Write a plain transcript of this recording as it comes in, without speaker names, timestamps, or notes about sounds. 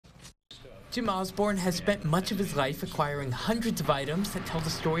Jim Osborne has spent much of his life acquiring hundreds of items that tell the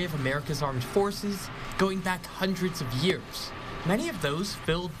story of America's armed forces going back hundreds of years. Many of those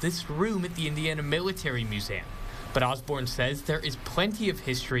filled this room at the Indiana Military Museum. But Osborne says there is plenty of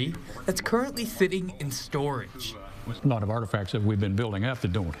history that's currently sitting in storage. A lot of artifacts that we've been building up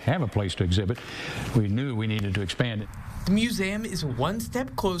that don't have a place to exhibit, we knew we needed to expand it. The museum is one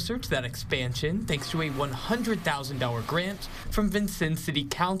step closer to that expansion thanks to a $100,000 grant from Vincennes City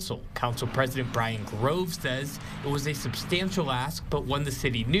Council. Council President Brian Grove says it was a substantial ask, but one the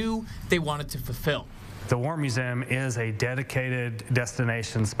city knew they wanted to fulfill. The War Museum is a dedicated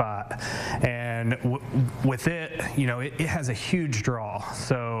destination spot, and with it, it has a huge draw.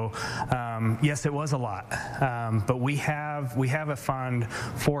 So yes, it was a lot, but we have a fund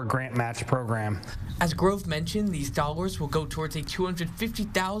for a grant match program. As Grove mentioned, these dollars will go towards a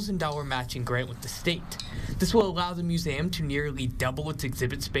 $250,000 matching grant with the state. This will allow the museum to nearly double its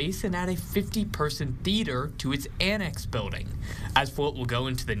exhibit space and add a 50-person theater to its annex building. As for what will go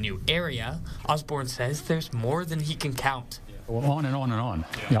into the new area, Osborne says there's more than he can count. Well, on and on and on.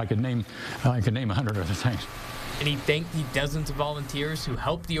 Yeah, I could name 100 other things. And he thanked the dozens of volunteers who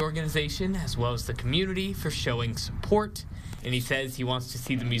helped the organization as well as the community for showing support. And he says he wants to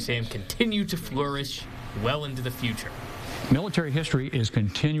see the museum continue to flourish well into the future. Military history is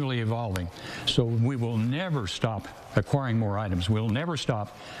continually evolving, so we will never stop acquiring more items. We'll never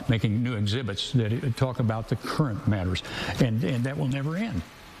stop making new exhibits that talk about the current matters, and that will never end.